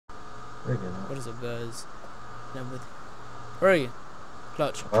What is up, guys? Where are you?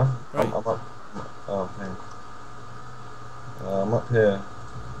 Clutch. Huh? Where are I'm you? up. Oh, man. I'm up here.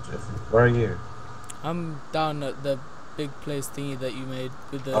 Jeffy. Where are you? I'm down at the big place thingy that you made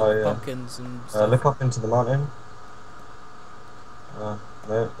with the Oh, yeah. pumpkins and stuff. Look up into the mountain. No,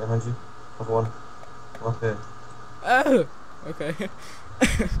 behind you. Other one. I'm up here. Oh! Okay.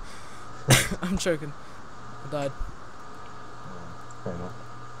 I'm choking. I died. Fair enough.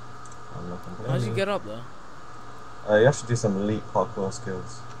 I'm not How did you complaining. get up there? You have to do some elite parkour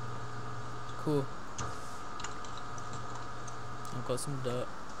skills. Cool. I've got some dirt.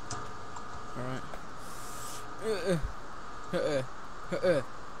 Alright.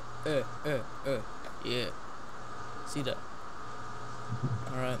 Yeah. See that?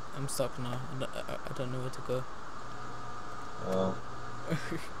 Alright, I'm stuck now. I don't know where to go. Uh,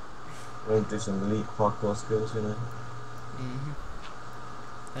 we're going to do some elite parkour skills, you know.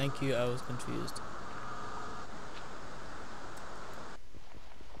 Thank you, I was confused.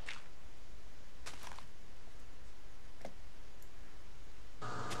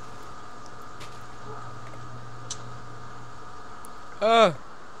 Oh!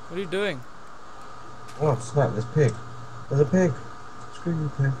 What are you doing? Oh, snap, there's pig. There's a pig. Screw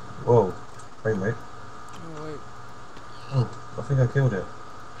you, pig. Whoa. Frame rate. Oh, wait. Oh, I think I killed it.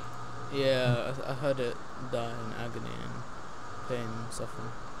 Yeah, I heard it die in agony and pain and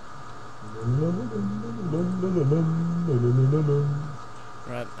suffering.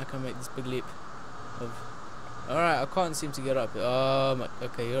 Right, I can make this big leap of... Alright, I can't seem to get up. Oh my...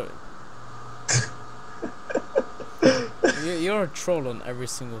 Okay, you're a troll on every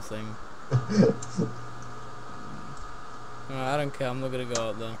single thing. I don't care, I'm not gonna go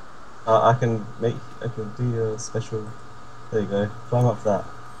out there. I can do a special. There you go. Climb up that.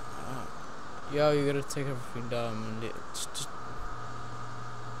 Yo, you gotta take everything down and just...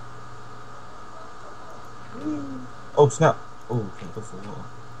 Oh snap! Oh, can't go for water.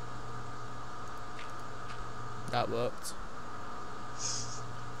 That worked.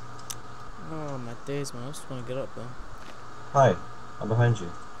 Oh my days, man, I just wanna get up there. Hi, I'm behind you.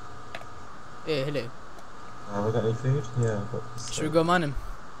 Hey, hello. We got any food? Yeah, I've got. Should we go mining?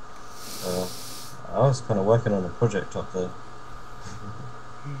 I was kind of working on a project up there.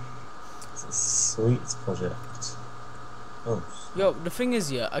 It's a sweet project. Oh. Yo, the thing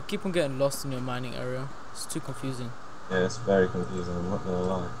is, yeah, I keep on getting lost in your mining area. It's too confusing. Yeah, it's very confusing. I'm not gonna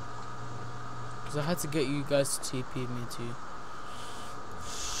lie. Cause I had to get you guys to TP me to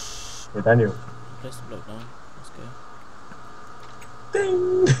Hey Daniel. place the block down. Let's go.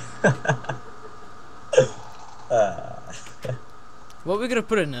 Ding. What are we gonna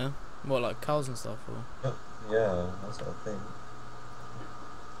put in there? What, like cows and stuff? Or Yeah, that's what I think.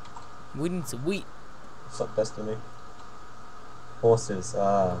 we need some wheat. What's up, Destiny? Horses.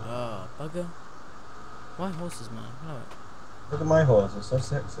 Ah, bugger. Why horses, man? No. Look at my horse. It's so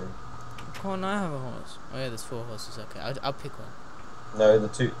sexy. Can't I have a horse? Oh yeah, there's 4 horses. Okay, I'll pick one. No, the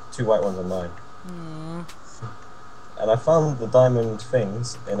two white ones are mine. Hmm. And I found the diamond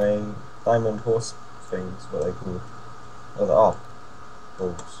things in a diamond horse things, what they call. Oh,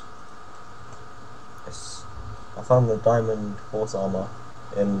 balls. Yes. I found the diamond horse armor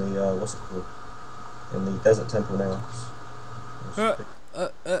in the what's it called? In the desert temple now.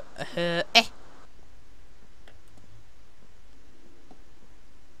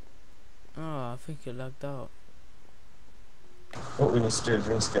 Oh, I think it lagged out. What we need to do is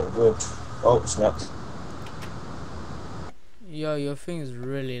we need to get wood. Oh, snapped. Yo, your thing is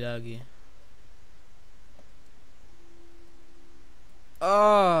really laggy.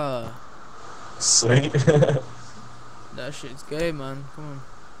 Ah, Sweet. that shit's gay, man. Come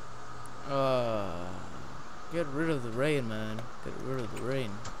on. Get rid of the rain, man. Get rid of the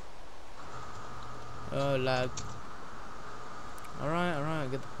rain. Oh, lag. Alright, I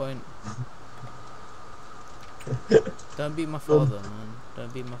get the point. Don't beat my father, man.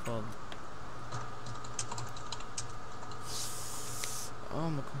 Don't beat my father. Oh,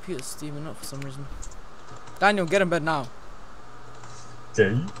 my computer's steaming up for some reason. Daniel, get in bed now.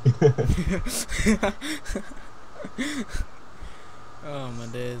 Okay. Oh my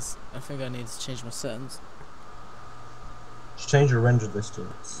days. I think I need to change my settings. Just change your render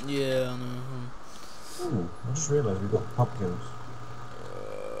distance. Yeah, I know. Ooh, I just realised we've got pumpkins.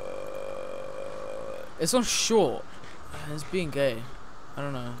 It's on short. It's being gay. I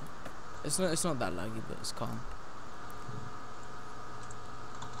don't know. It's not that laggy, but it's calm.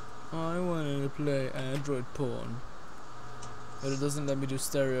 I wanted to play Android porn, but it doesn't let me do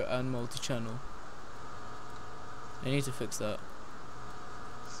stereo and multi-channel. I need to fix that.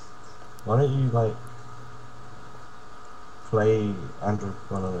 Why don't you like play Android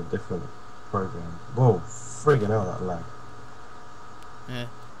porn on a different program. Whoa, friggin' hell, that lag. Yeah.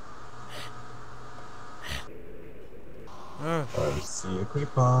 I see a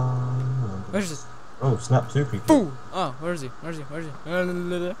creeper. Where's it? Oh, snap, 2 creepers. Boo! Oh, where is he? Where is he? Where is he?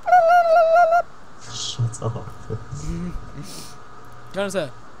 Shut up. Go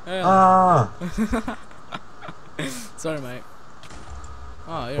inside. Yeah. Ah! Sorry, mate.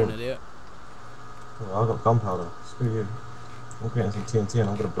 Oh, you're an idiot. Oh, I got gunpowder. Screw you. I'm getting some TNT and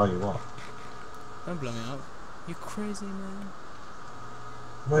I'm gonna blow you up. Don't blow me up. You crazy, man.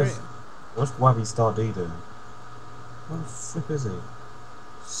 What's Wabby Star D doing? Where the flip is he?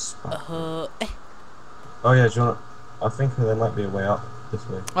 Oh yeah, do you wanna... I think there might be a way up this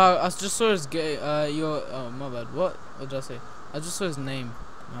way. Oh, I just saw his oh, my bad. What did I say? I just saw his name.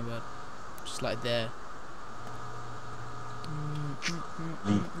 My bad. Just like there.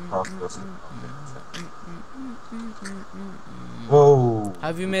 Leap past us. Whoa!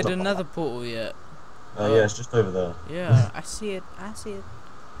 Have you made another portal yet? Yeah, it's just over there. Yeah, I see it. I see it.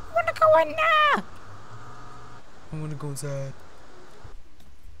 I wanna go in there. I wanna go inside.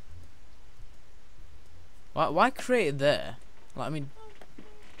 Why create it there? Like, I mean,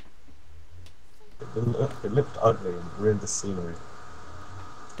 It looked ugly and ruined the scenery.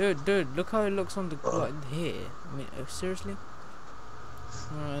 dude, look how it looks on the like here. I mean, seriously.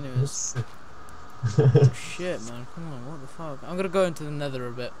 Alright, anyways. Oh, shit, man, come on, what the fuck? I'm gonna go into the Nether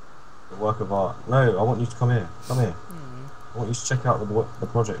a bit. A work of art. No, I want you to come here. Come here. Hmm. I want you to check out the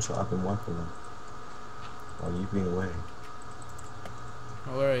projects that I've been working on while you've been away.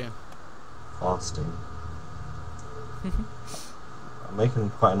 Oh, where are you? Fasting. I'm making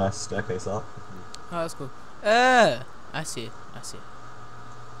quite a nice staircase up. Oh, that's cool. I see it. I see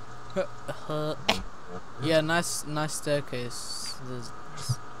it. Yeah, nice staircase.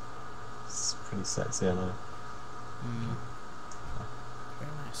 It's pretty sexy, I know.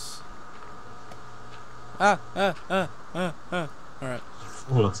 Very nice. Alright.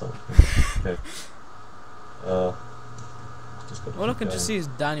 Fall or something. Okay. Just got to All I keep can going. just see is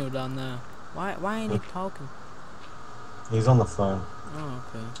Daniel down there. Why ain't he talking? He's on the phone. Oh,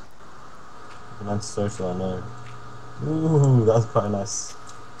 okay. An antisocial, I know. Ooh, that was quite a nice.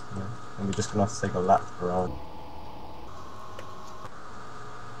 Yeah. And we're just gonna have to take a lap around.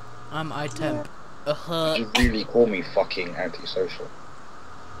 I'm iTemp. Did you really call me fucking antisocial?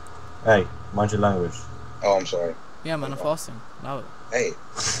 Hey, mind your language. Oh, I'm sorry. Yeah, man, I'm fasting. Love it. Hey,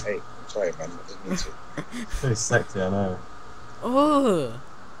 I'm sorry, man. I didn't mean to. Pretty sexy, I know. Oh,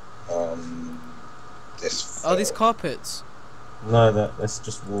 This. are these carpets? No, that's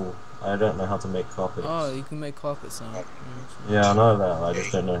just wool. I don't know how to make carpets. Oh, you can make carpets now. Yeah, I know that. I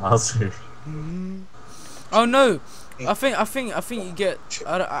just don't know how to. Oh no! I think you get.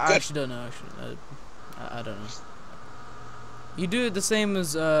 I actually don't know. Actually, I don't know. You do it the same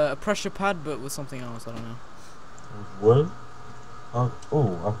as a pressure pad, but with something else. I don't know. Wool? Oh,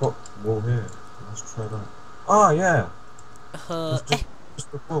 I've got wool here. Let's try that. Oh yeah.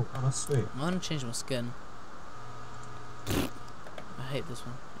 Just the wool. Oh, that's sweet. I'm gonna change my skin. I hate this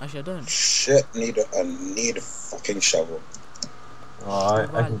one. Actually, I don't. Shit, I need a fucking shovel. Oh,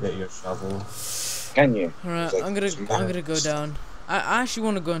 I can get you a shovel. Can you? Alright, Like, I'm gonna go down. I actually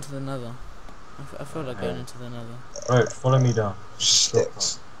want to go into the Nether. I feel like going into the Nether. Roach, follow me down.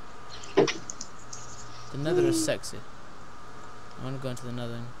 Sticks. The Nether is sexy. I want to go into the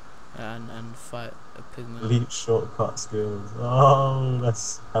Nether and fight a pigman. Elite shortcut skills. Oh,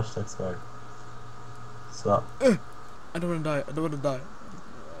 that's hashtag swag. So I don't want to die. I don't want to die.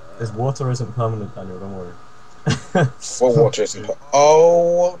 this water isn't permanent, Daniel. Don't worry. What water is it?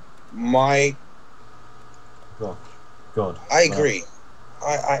 Oh my God. I agree.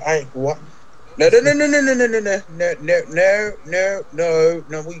 I what? No. What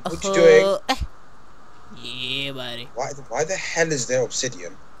you doing? Yeah, buddy. Why the hell is there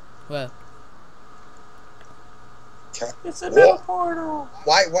obsidian? Well, It's a What? portal.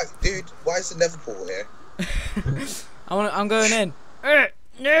 Why, dude? Why is the nether portal here? I'm going in.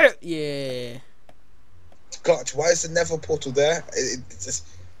 No. Yeah. Clutch, why is the nether portal there?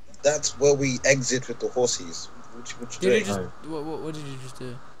 That's where we exit with the horses. What you Did you doing? just what did you just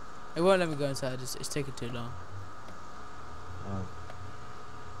do? It won't let me go inside. It's taking too long.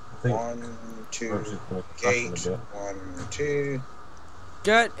 I think 1, 2, Roach is gonna crash in a gate. bit. 1, 2.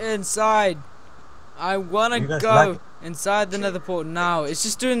 Get inside. I wanna You guys go lag- inside the nether portal now. It's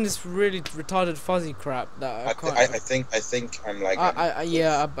just doing this really retarded fuzzy crap that I can't. I think I'm like.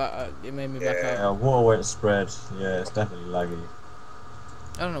 It made me back Yeah. out. Yeah, water won't spread. Yeah, it's definitely laggy.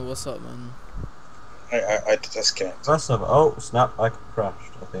 I don't know what's up, man. I disconnect. First server. Oh snap! I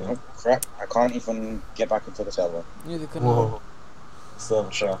crashed. I think. Oh crap! I can't even get back into the server. Neither can I. Whoa. Server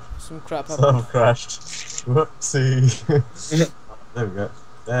crashed. Some crap happened. Server crashed. Whoopsie. There we go.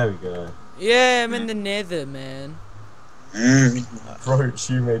 There we go. Yeah, I'm in the nether, man. Roach,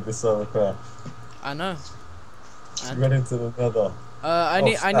 you made the server crash. I know. You went into the nether. I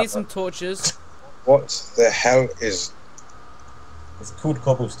need some torches. What the hell is? It's called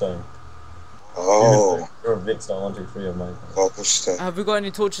cobblestone. Oh, You're a Vixstar 123 of mine. cobblestone. Have we got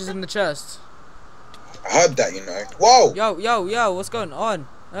any torches in the chest? I heard that, you know. Whoa! Yo, what's going on?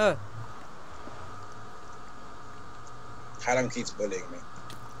 Callum keeps bullying me.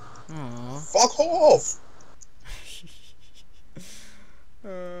 Aww. Fuck off!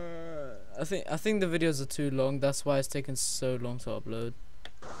 I think the videos are too long. That's why it's taken so long to upload.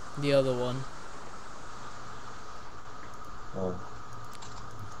 The other one. Oh.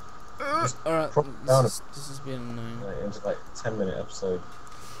 Alright, this has been annoying. It was like a 10-minute episode.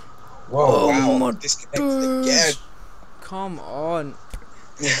 Whoa! Oh Wow! my I'm disconnected again. Come on.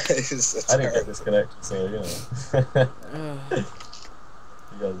 It's I didn't get disconnected, so you know.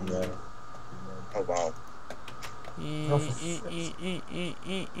 You guys know. Oh wow.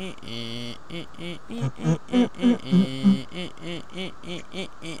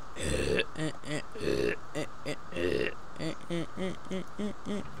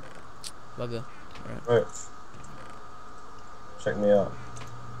 Bugger. Right. Check me out.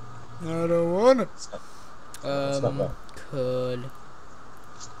 I don't wanna. Snap that. Cool.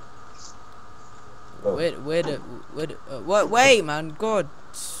 Oh. Wait, man, God.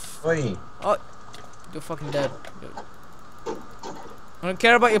 Wait. Oh, you're fucking dead. I don't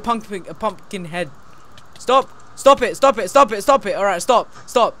care about your pumpkin head. Stop it. Alright, stop.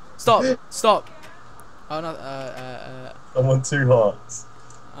 Oh no, I'm on 2 hearts.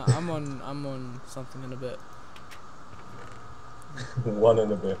 I'm on something in a bit. 1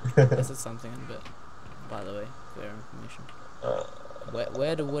 and a bit. I said something in a bit. By the way, for your information.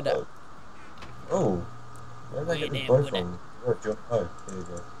 Where the wood at? Oh, where did I get this bow from? Roach, here you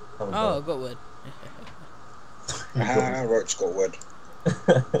go. Oh, I got wood. Roach got wood.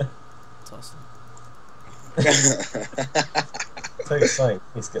 That's awesome. Tell you something,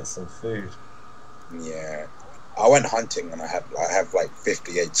 please get some food. Yeah. I went hunting and I have like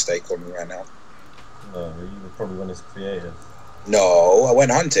 58 steak on me right now. No, you were probably one is creative. No, I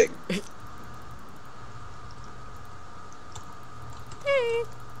went hunting.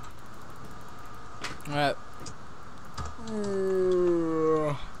 Alright.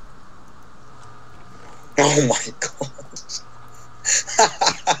 Oh my god.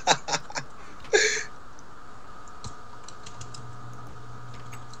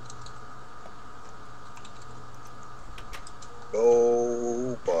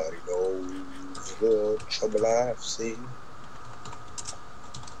 Nobody knows the trouble I've seen.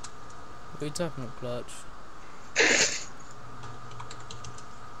 What are you talking about, Clutch?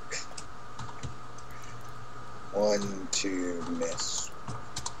 One, two, miss.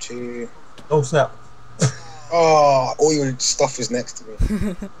 2. Oh snap! Oh, all your stuff is next to me.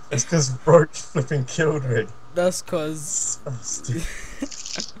 It's because Roach flipping killed me. That's cause.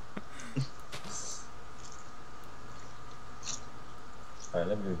 Alright,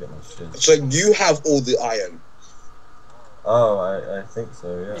 let me go get my shit. So you have all the iron. Oh, I think so,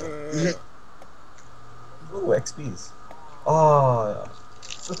 yeah. Oh, XPs. Oh,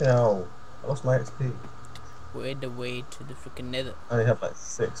 fucking hell. I lost my XP. We're the way to the freaking nether. I only have like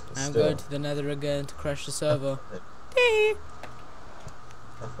 6, but I'm still. going to the nether again to crash the server.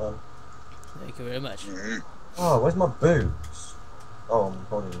 Have fun. Thank you very much. Oh, where's my boots? Oh, I'm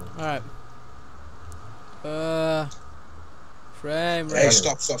holding them. Alright. Frame rate. Hey,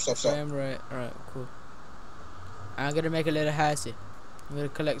 stop. Frame rate. Alright, cool. I'm gonna make a little housey. I'm gonna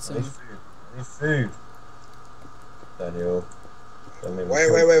collect I need some. food. I need food. Daniel.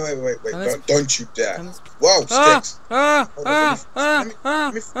 Wait. Don't you dare. Whoa, sticks.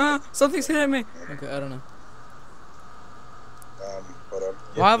 Something's hitting me. Okay, I don't know. Hold on.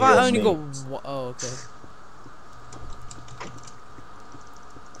 Why have I only meat. got oh, okay.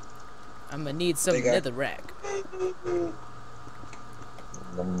 I'm gonna need some nether rack.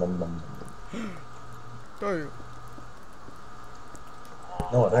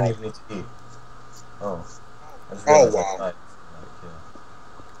 No, I don't even need to eat. Oh. I just realized wow. like,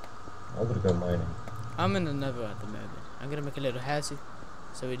 yeah. I'm gonna go mining. I'm in the nether at the moment. I'm gonna make a little housey,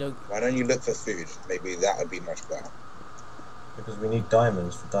 so we don't. Why don't you look for food? Maybe that would be much better. Because we need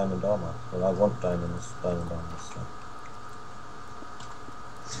diamonds for diamond armor. Well, I want diamond armor. So.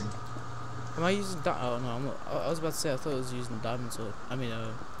 Am I using oh no, I was about to say I thought I was using a diamond sword. I mean,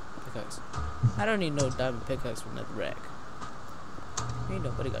 pickaxe. I don't need no diamond pickaxe from that wreck. Ain't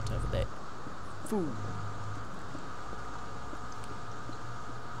nobody got time for that. Fool.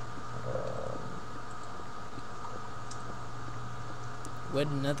 Where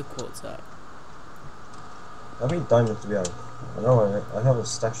the nether quartz at? How many diamonds do we have? I know I have a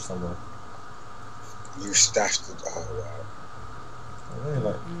stash somewhere. You stashed it. Oh wow. I really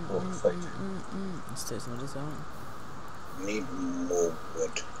like what 32. Let's take some of this out. Need more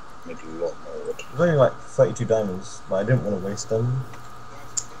wood. Need a lot more wood. There's only like 32 diamonds, but I didn't want to waste them.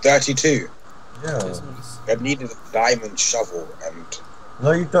 32. Yeah. Take some of this. I needed a diamond shovel and.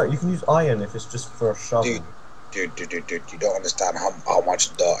 No, you don't. You can use iron if it's just for a shovel. Dude, you don't understand how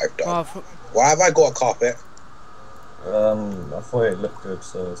much dirt I've done. Oh, Why have I got a carpet? I thought it looked good,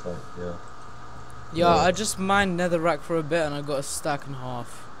 so it's like, yeah. yeah, I just mined netherrack for a bit and I got a stack and a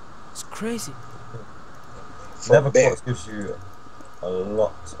half. It's crazy. Nether quartz gives you a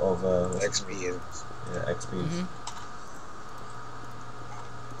lot of XP. Yeah, XP.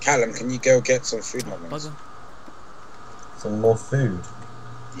 Callum, can you go get some food, my man? Some more food.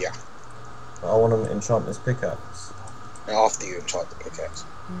 Yeah. I want to enchant this pickaxe. After you enchant the pickaxe.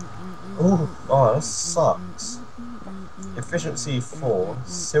 Ooh, oh, that sucks. Efficiency 4,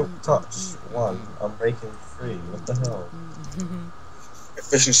 silk touch 1, unbreaking 3. What the hell?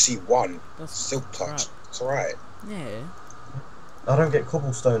 Efficiency 1, That's silk touch. crap. It's alright. Yeah. I don't get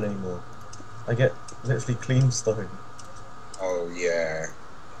cobblestone anymore. I get literally clean stone. Oh yeah.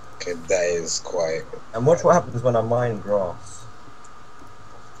 Okay, that is quite. And watch what happens when I mine grass.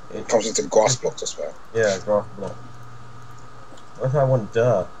 It comes into grass blocks as well. Yeah, grass block. What if I want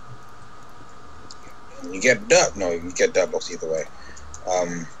dirt? You get dirt. No, you get dirt blocks either way.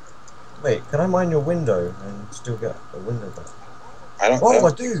 Wait, can I mine your window and still get a window back? I don't. Oh,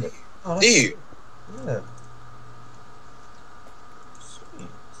 I think do. so. Oh, Do you? Yeah. Sweet.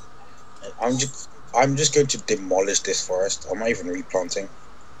 I'm just going to demolish this forest. I'm not even replanting.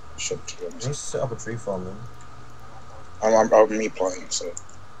 Should to be honest. Let's set up a tree farm then. I'm replanting. So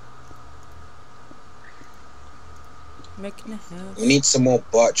Making a house. we need some more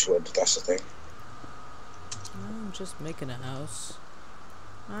birch wood. That's the thing. I'm just making a house.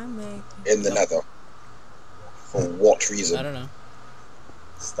 I'm making. In the nether. For what reason? I don't know.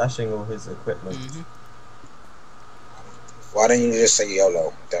 Stashing all his equipment. Why don't you just say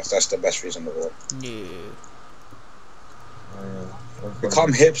YOLO? That's the best reason in the world. Yeah. Oh, yeah.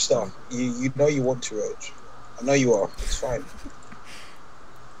 Become hipster. You know you want to, Roach. I know you are. It's fine.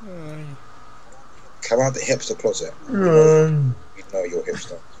 Come out the hipster closet. You know you're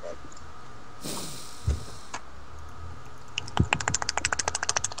hipster. It's fine.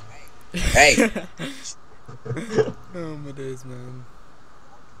 Hey! Oh my days, man.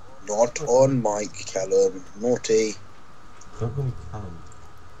 Not on mic, Callum. Naughty. Don't call me Callum.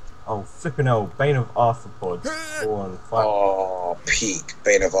 Oh, flipping hell. Bane of Arthropods. 4 and 5. Oh, peak.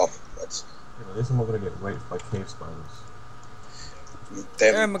 Bane of Arthropods. Yeah, this is not going to get raped by cave spiders.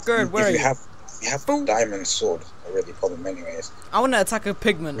 Then, Yeah, my girl, where are you you? have a diamond sword already, problem anyways. I want to attack a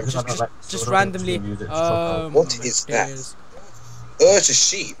pigment. Because I don't like Just sword, I don't randomly. use it to chop out. What is that? It's a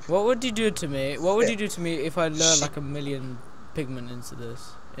sheep. What would you do to me? What would you do to me if I lured like a million pigment into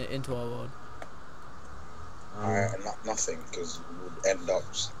into our world? Nothing, because we would end up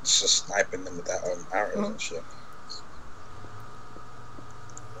just sniping them with that arrows and shit.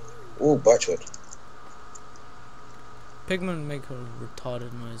 Ooh, birchwood. Pigment make a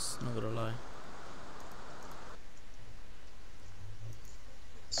retarded noise, not gonna lie.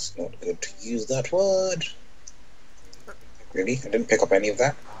 It's not good to use that word. Really? I didn't pick up any of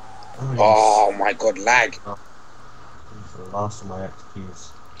that? Oh my god, lag! For the last of my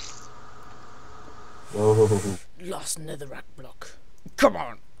XPs. Whoa. Lost netherrack block. Come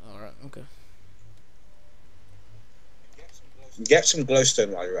on! Alright, okay. Get some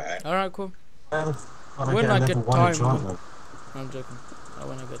glowstone while you're at it. Alright, cool. When I get time. I'm joking. I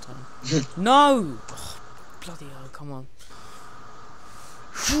when I get time. No! Oh, bloody hell, come on.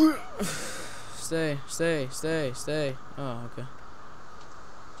 Stay. Oh, okay.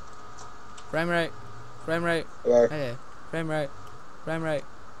 Frame rate. Hello. Hey, frame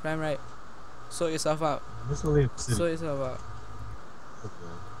rate. Sort yourself out. This will be Sort yourself out.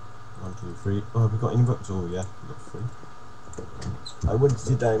 Okay. 1, 2, 3. Oh, have we got any books? Oh, yeah, we got 3. I went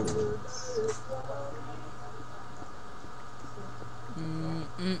to diamonds.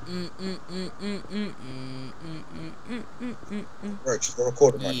 Roach, you're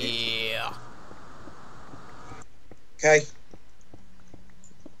recording, aren't you? Yeah. Okay.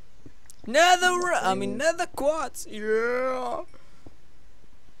 Nether quartz. Yeah.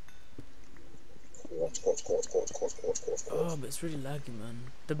 Cool. Oh, but it's really laggy,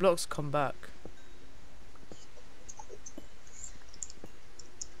 man. The blocks come back.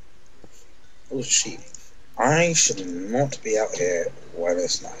 Oh, sheep. I should not be out here when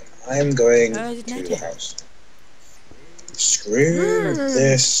it's night. I am going to the house. Screw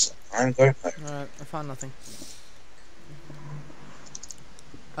this. I'm going home. Alright, I found nothing.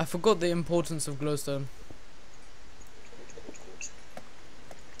 I forgot the importance of glowstone.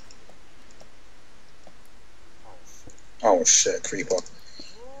 Oh shit, creeper.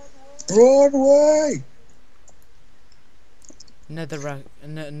 Run away!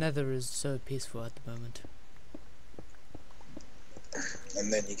 Nether is so peaceful at the moment.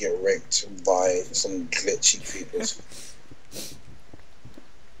 And then you get raped by some glitchy creepers.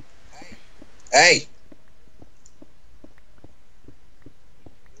 Hey!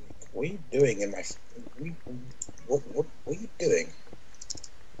 What are you doing in my... What are you doing?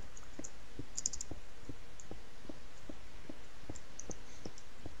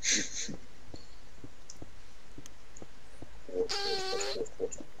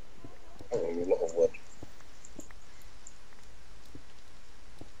 Oh, a lot of wood.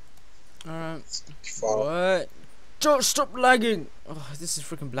 Alright. What? Just stop lagging! Oh, this is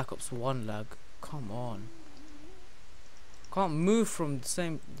freaking Black Ops 1 lag. Come on. Can't move from the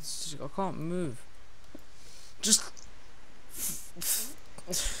same... I can't move. Just...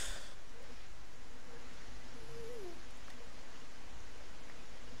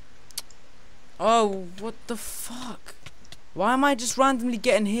 Oh, what the fuck? Why am I just randomly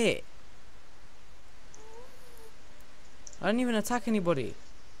getting hit? I didn't even attack anybody.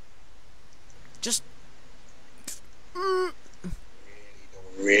 Just...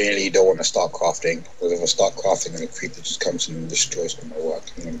 Really don't want to start crafting, because if I start crafting and a creeper just comes in and destroys all my work,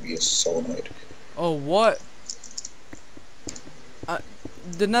 I'm going to be so annoyed. Oh, what?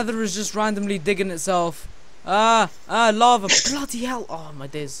 The nether is just randomly digging itself. Lava. Bloody hell. Oh, my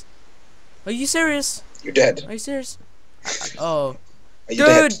days. Are you serious? You're dead. Are you serious? Oh. Are you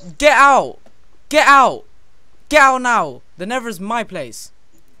Dude, dead? get out. Get out. Get out now. The nether is my place.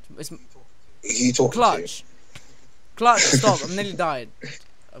 It's Who are you talking Clutchh. Clutchh, stop. I've nearly died.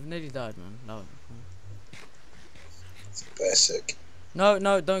 I've nearly died, man. No. to? Basic. No,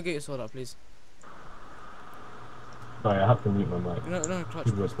 don't get your sword out, please. Sorry, I have to mute my mic. No, Clutchh.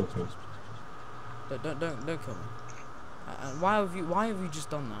 People are talking. Don't kill me. And why have you just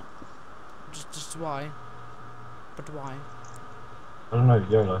done that? Just why? But why? I don't know,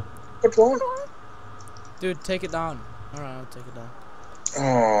 YOLO. But what? Dude, take it down. Alright, I'll take it down.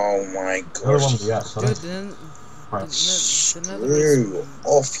 Oh my gosh. Dude, then Screw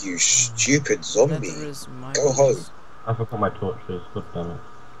off, you stupid zombie. Go home. I forgot my torches, god damn it.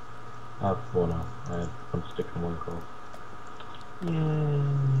 I have 4 now. I had one stick and 1 coal.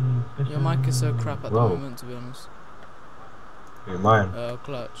 Your mic is so crap at the moment, to be honest. Hey, mine.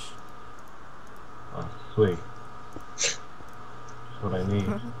 Clutchh. Oh, sweet. That's what I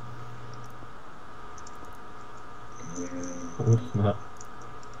need. Oh snap.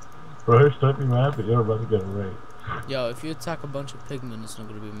 Roach, don't be mad, but you're about to get raped. Yo, if you attack a bunch of pigmen, it's not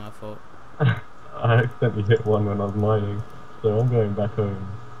gonna be my fault. I accidentally hit one when I was mining, so I'm going back home.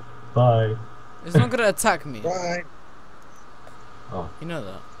 Bye. It's not gonna attack me. Bye. Oh. You know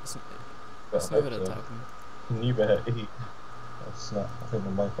that. It's not gonna attack me. You better eat. Oh snap, I think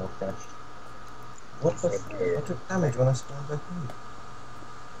my mobile crashed. What the fuck? I took damage when I spawned back in.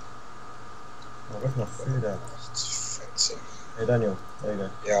 Oh, where's my food at? It's fancy. Hey Daniel, there you go.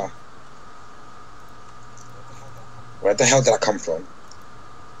 Yeah. Where the hell did I come from?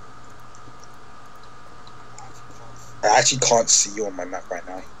 I actually can't see you on my map right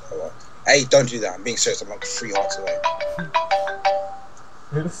now. Hey, don't do that. I'm being serious. I'm like 3 hearts away.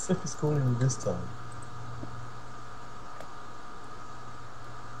 Who the fuck is calling me this time?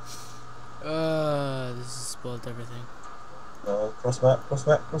 This has spoiled everything. Cross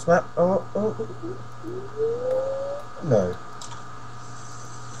map. Oh. No.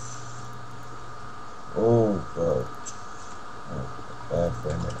 Oh god. Bad for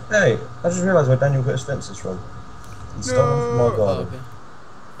a minute. Hey, I just realised where Daniel got his fences from. He stole them from my garden. Okay.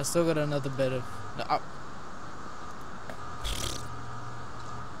 I still got another bit of... I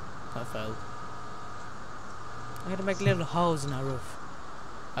failed. I had to make little holes in our roof.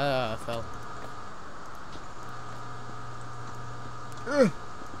 I fell.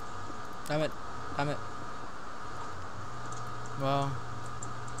 Damn it. Wow.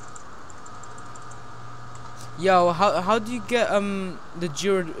 Yo, how do you get the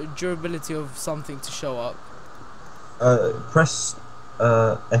durability of something to show up? Press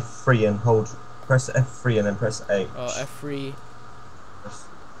F3 and hold. Press F3 and then press A. Oh, F3.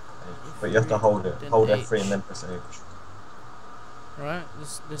 But you have to hold it. Then Hold H. F3 and then press H. Right?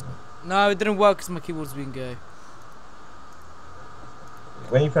 No, it didn't work because my keyboard's being gay.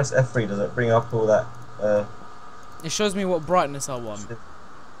 When you press F3, does it bring up all that? It shows me what brightness I want.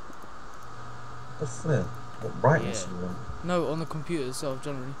 The flip. What brightness Yeah. you want? No, on the computer itself,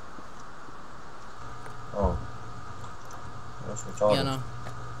 generally. Oh. That's retarded. Yeah, no.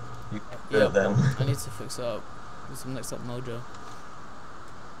 You can do it then. I need to fix it up with some next up mojo.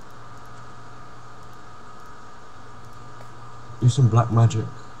 Do some black magic.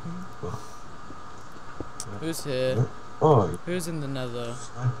 Who's here? Oh. Who's in the nether?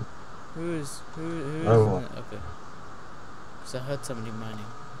 Who's No in one. the, okay. Because I heard somebody mining.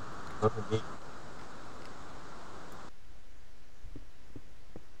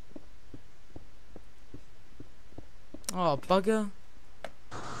 Oh, bugger.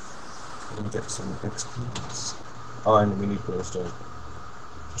 Let me get some XPs. Oh, and we need glowstone.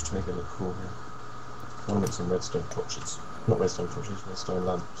 Just to make it look cool here. I want to make some redstone torches. Not redstone torches, redstone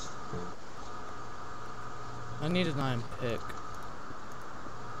lamps. I need an iron pick.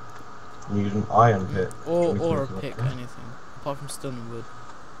 You need an iron pick. Or a pick, anything. Apart from stone and wood.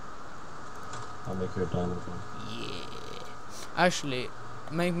 I'll make you a diamond one. Yeah. Actually,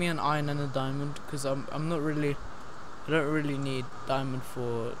 make me an iron and a diamond, because I'm not really... I don't really need diamond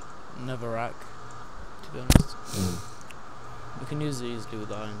for netherrack, to be honest. You can use it easily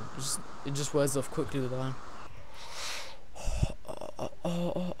with iron. It just wears off quickly with iron.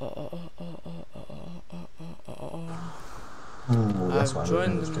 I've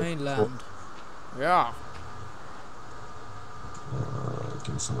joined the mainland. Yeah.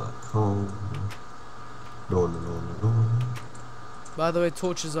 Give me some of that coal. No. By the way,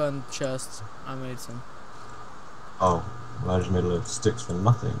 torches are in the chest. I made some. Oh, well, I just made a load of sticks for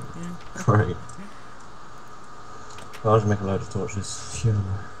nothing. Yeah. Great. Well, I'll just make a load of torches. Yeah.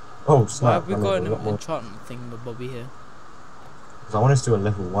 Oh, snap. Why have we I got made a lot an more. enchantment thing with Bobby here? Because I wanted to do a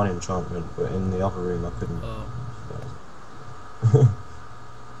level 1 enchantment, but in the other room I couldn't. Oh.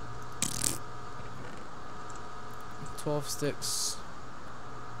 12 sticks.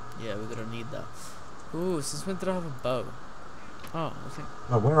 Yeah, we're gonna need that. Ooh, since when did I have a bow? Oh, okay.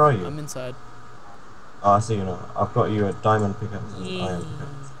 No, where are you? I'm inside. Oh, I see you now. I've got you a diamond pickaxe and an iron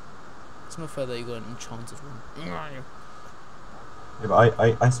pickaxe. It's not fair that you got an enchanted one. Yeah, but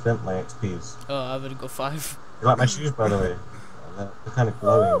I spent my XPs. Oh, I've only got 5. You like my shoes, by the way? They're kind of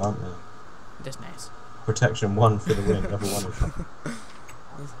glowing, aren't they? That's nice. Protection 1 for the win, level 1 enchantment.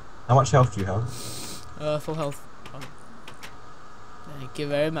 How much health do you have? Full health. Oh. Thank you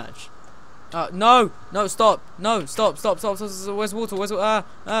very much. No, stop, no, stop. Where's water?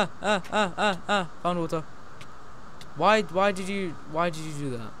 Found water. Why did you do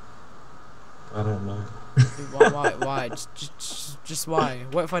that? I don't know. Why? Just why?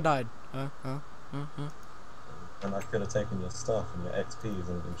 What if I died? And I could have taken your stuff and your XPs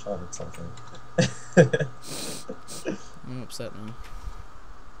and enchanted something. I'm upset now.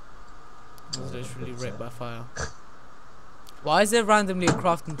 I was literally raped by fire. Why is there randomly a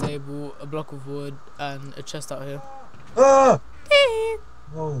crafting table, a block of wood, and a chest out here? Ah!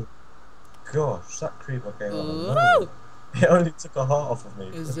 Oh gosh, that creeper came on. It only took a heart off of me.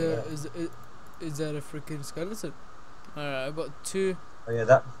 Is there a freaking skeleton? Alright, I got 2. Oh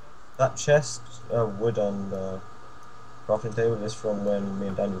yeah, that chest, wood and crafting table is from when me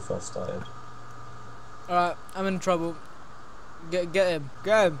and Daniel first started. Alright, I'm in trouble. Get him.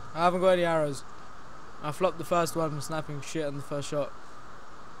 I haven't got any arrows. I flopped the first one, I'm sniping shit on the first shot.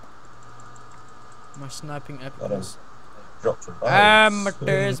 My sniping epicness. Dropped a bow.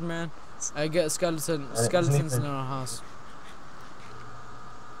 Amateurs, man. I get a skeleton. Skeletons in our house.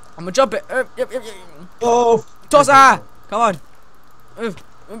 I'm gonna jump it. Yep. Oh! Toss her! Come on. Yeah.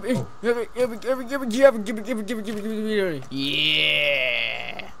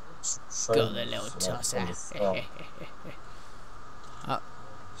 Got the little tosser.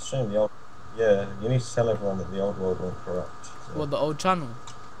 Shame the old. Yeah, you need to tell everyone that the old world won't corrupt. So. What, the old channel?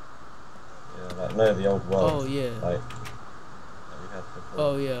 Yeah, like no, the old world. Oh yeah. Like that we had before.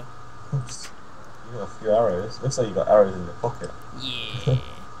 Oh yeah. You got a few arrows. Looks like you got arrows in your pocket. Yeah.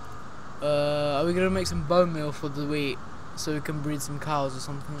 Are we gonna make some bone meal for the wheat so we can breed some cows or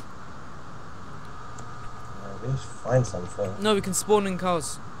something? We need to find some first. No, we can spawn in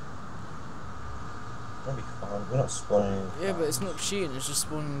cows. That'll be fine. We're not spawning. Yeah, but it's not cheating. It's just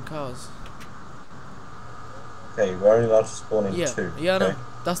spawning in cows. Okay, we're only allowed to spawn in 2. Yeah, okay? no.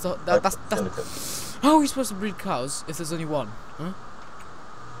 That's. How are we supposed to breed cows if there's only one? Huh?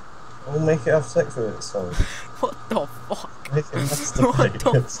 We'll make it have sex with itself. What the fuck? Make it masturbate.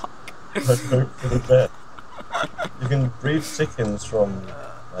 What the fuck? Let's hope for the best. You can breed chickens from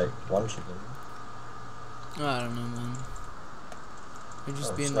Like one chicken. I don't know, man. You're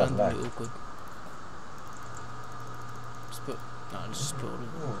just being snap, randomly lag. awkward. Just put. No, just put all of it.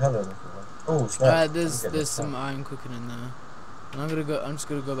 Oh, hello. Oh, snap. Alright, there's some iron cooking in there. And I'm just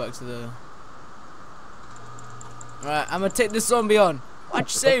gonna go back to the. Alright, I'm gonna take this zombie on. What you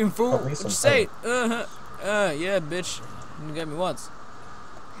saying, fool? What you saying? Yeah, bitch. You didn't get me once.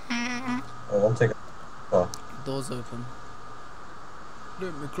 Oh, I'm taking. Oh. Door's open.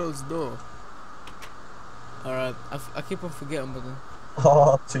 Let me close the door. Alright, I keep on forgetting, but then.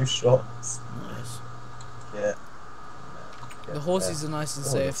 Oh, 2 shots. Nice. Yeah. The horses are nice and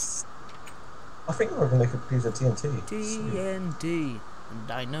safe. I think we're gonna make a piece of TNT. TNT and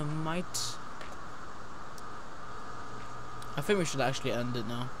dynamite. I think we should actually end it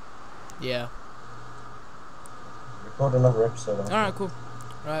now. Yeah. Record another episode. Alright, cool.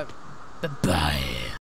 Alright. Bye bye.